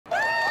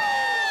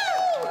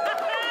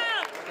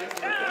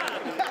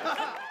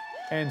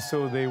And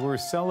so they were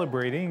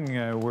celebrating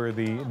where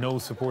the no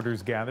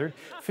supporters gathered.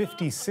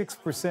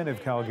 56%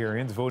 of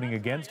Calgarians voting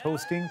against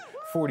hosting,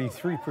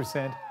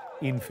 43%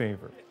 in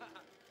favor.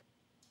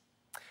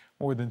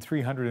 More than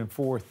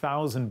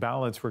 304,000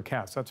 ballots were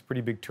cast. That's a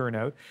pretty big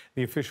turnout.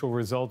 The official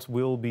results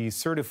will be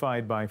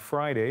certified by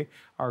Friday.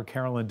 Our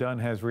Carolyn Dunn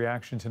has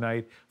reaction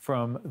tonight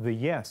from the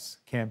Yes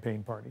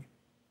campaign party.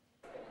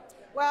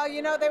 Well,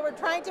 you know, they were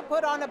trying to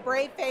put on a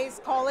brave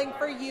face, calling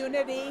for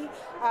unity,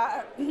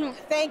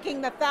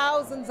 thanking the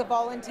thousands of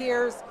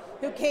volunteers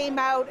who came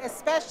out,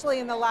 especially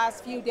in the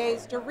last few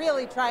days, to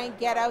really try and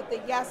get out the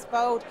yes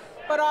vote.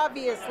 But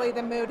obviously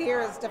the mood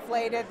here is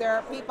deflated. There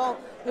are people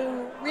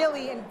who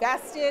really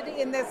invested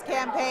in this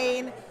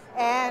campaign,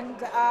 and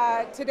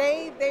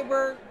today they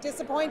were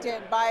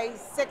disappointed by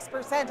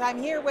 6%. I'm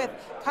here with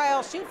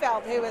Kyle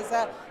Schufeld, who is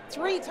a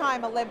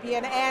three-time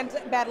Olympian and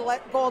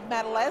gold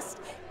medalist.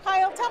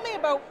 Kyle, tell me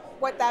about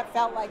what that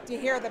felt like to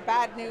hear the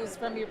bad news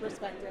from your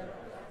perspective.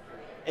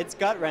 It's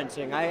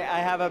gut-wrenching. I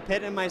have a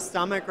pit in my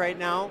stomach right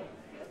now.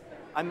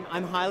 I'm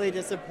highly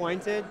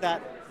disappointed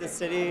that the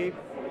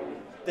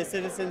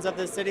citizens of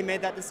the city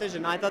made that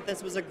decision. I thought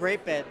this was a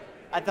great bid.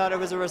 I thought it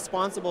was a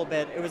responsible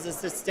bid. It was a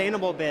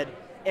sustainable bid.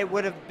 It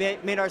would have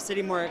made our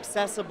city more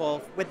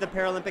accessible with the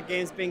Paralympic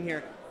Games being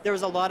here. There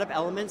was a lot of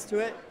elements to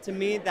it, to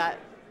me, that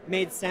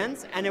made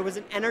sense, and it was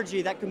an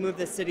energy that could move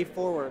the city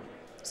forward.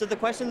 So the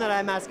question that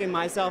I'm asking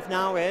myself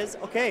now is,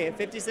 okay, if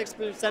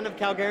 56% of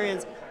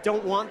Calgarians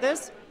don't want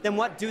this, then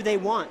what do they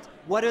want?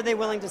 What are they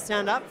willing to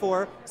stand up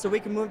for so we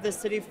can move this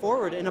city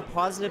forward in a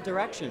positive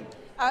direction?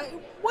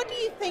 What do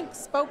you think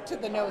spoke to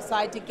the no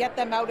side to get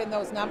them out in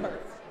those numbers?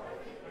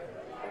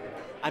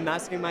 I'm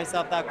asking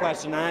myself that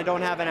question, and I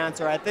don't have an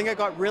answer. I think I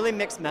got really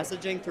mixed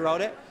messaging throughout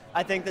it.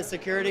 I think the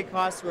security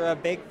costs were a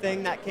big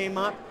thing that came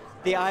up.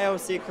 The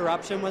IOC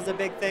corruption was a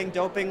big thing.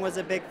 Doping was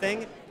a big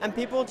thing. And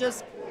people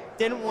just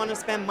didn't want to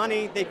spend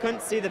money. They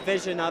couldn't see the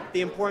vision of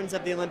the importance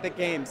of the Olympic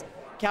Games.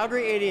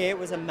 Calgary 88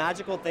 was a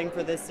magical thing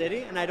for this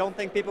city, and I don't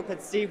think people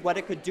could see what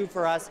it could do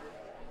for us.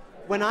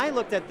 When I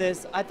looked at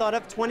this, I thought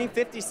of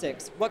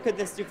 2056. What could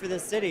this do for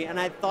this city? And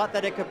I thought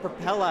that it could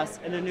propel us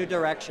in a new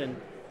direction.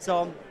 So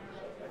I'm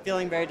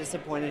feeling very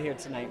disappointed here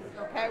tonight.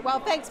 Okay, well,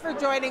 thanks for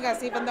joining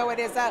us, even though it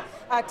is a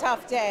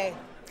tough day.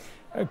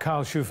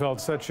 Kyle Schufeld,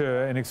 such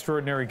an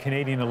extraordinary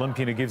Canadian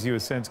Olympian. It gives you a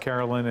sense,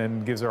 Carolyn,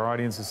 and gives our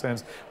audience a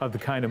sense of the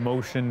kind of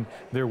motion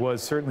there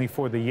was, certainly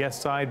for the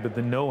yes side, but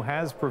the no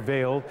has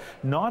prevailed.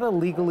 Not a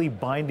legally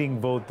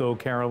binding vote, though,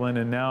 Carolyn,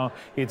 and now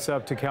it's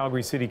up to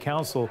Calgary City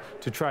Council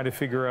to try to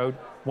figure out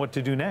what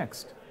to do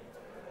next.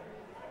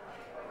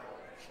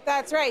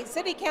 That's right.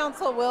 City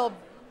Council will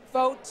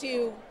vote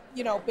to,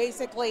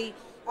 basically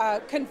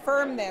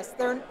confirm this.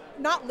 They're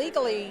not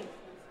legally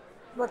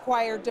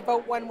required to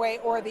vote one way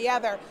or the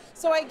other.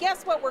 So I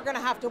guess what we're going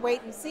to have to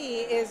wait and see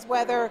is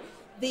whether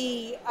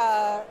the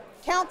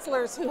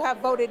councillors who have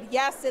voted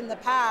yes in the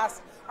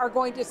past are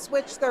going to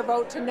switch their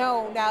vote to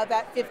no now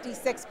that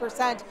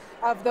 56%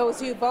 of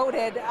those who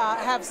voted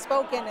have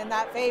spoken in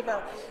that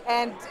favor.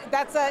 And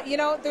that's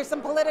there's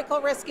some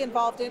political risk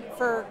involved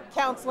for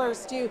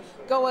councillors to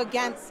go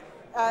against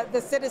the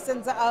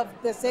citizens of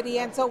the city.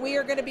 And so we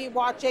are going to be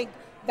watching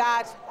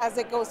that as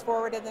it goes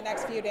forward in the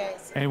next few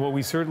days. And what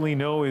we certainly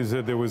know is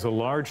that there was a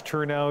large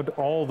turnout.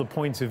 All the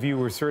points of view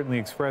were certainly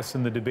expressed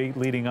in the debate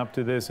leading up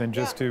to this. And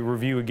just to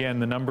review again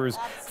the numbers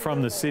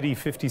from the city,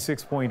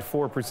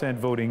 56.4%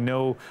 voting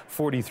no,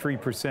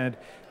 43%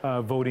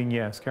 voting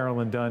yes.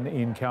 Carolyn Dunn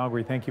in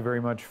Calgary, thank you very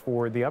much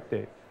for the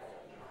update.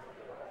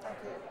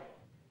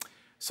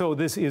 So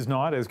this is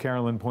not, as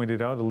Carolyn pointed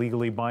out, a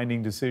legally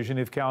binding decision.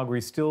 If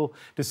Calgary still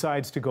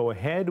decides to go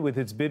ahead with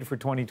its bid for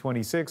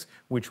 2026,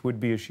 which would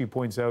be, as she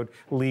points out,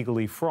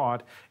 legally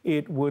fraught,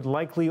 it would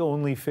likely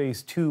only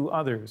face two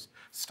others.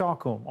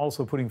 Stockholm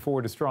also putting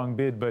forward a strong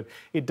bid, but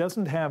it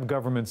doesn't have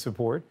government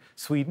support.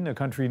 Sweden, a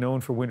country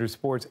known for winter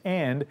sports,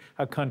 and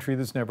a country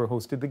that's never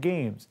hosted the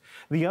Games.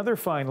 The other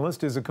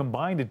finalist is a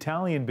combined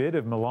Italian bid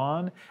of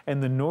Milan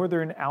and the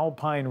northern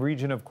Alpine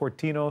region of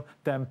Cortina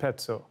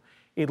d'Ampezzo.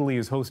 Italy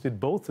has hosted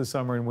both the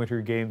Summer and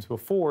Winter Games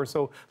before,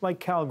 so like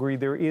Calgary,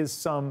 there is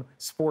some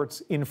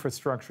sports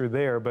infrastructure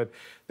there, but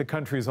the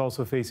country is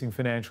also facing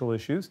financial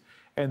issues,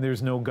 and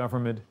there's no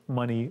government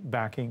money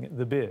backing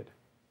the bid.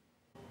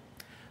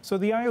 So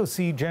the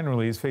IOC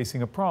generally is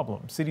facing a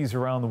problem. Cities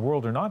around the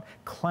world are not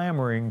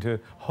clamoring to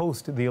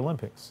host the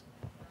Olympics.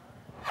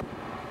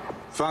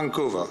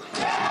 Vancouver.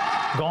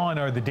 Gone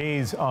are the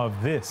days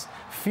of this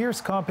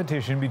fierce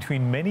competition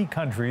between many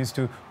countries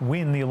to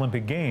win the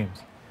Olympic Games.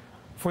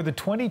 For the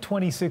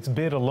 2026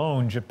 bid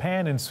alone,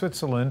 Japan and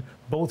Switzerland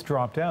both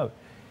dropped out.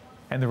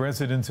 And the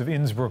residents of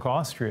Innsbruck,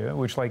 Austria,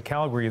 which like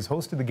Calgary has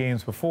hosted the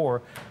Games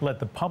before, let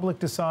the public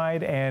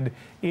decide, and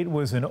it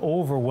was an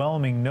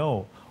overwhelming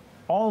no,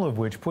 all of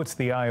which puts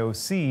the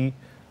IOC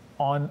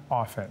on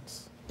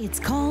offense. It's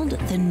called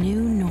the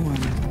new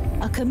norm,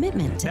 a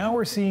commitment. Now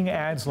we're seeing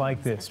ads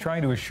like this,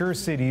 trying to assure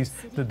cities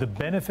that the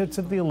benefits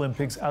of the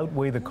Olympics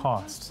outweigh the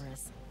costs.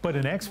 But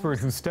an expert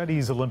who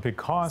studies Olympic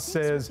costs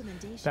says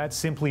that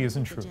simply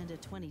isn't true.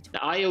 The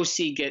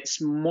IOC gets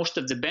most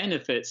of the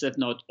benefits, if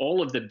not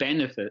all of the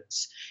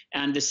benefits,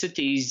 and the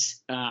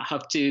cities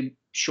have to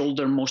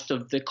shoulder most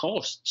of the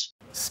costs.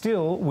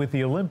 Still, with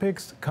the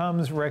Olympics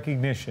comes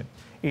recognition.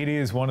 It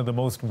is one of the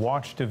most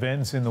watched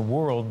events in the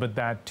world, but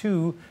that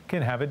too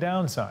can have a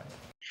downside.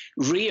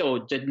 Rio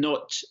did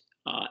not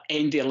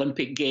end the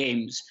Olympic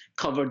Games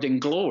covered in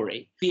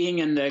glory. Being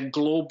in the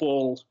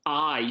global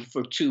eye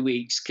for 2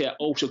 weeks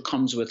also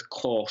comes with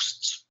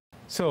costs.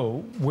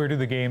 So, where do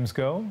the Games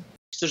go?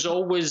 There's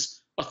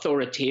always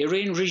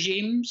authoritarian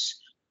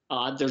regimes.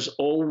 There's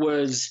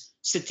always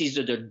cities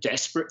that are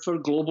desperate for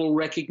global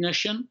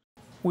recognition.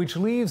 Which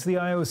leaves the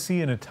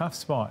IOC in a tough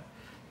spot.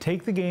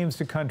 Take the Games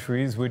to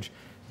countries which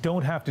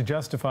don't have to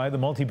justify the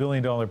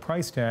multi-billion-dollar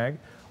price tag,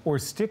 or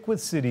stick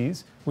with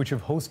cities which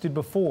have hosted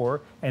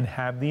before and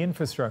have the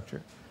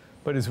infrastructure.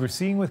 But as we're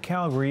seeing with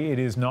Calgary, it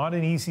is not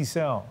an easy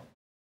sell.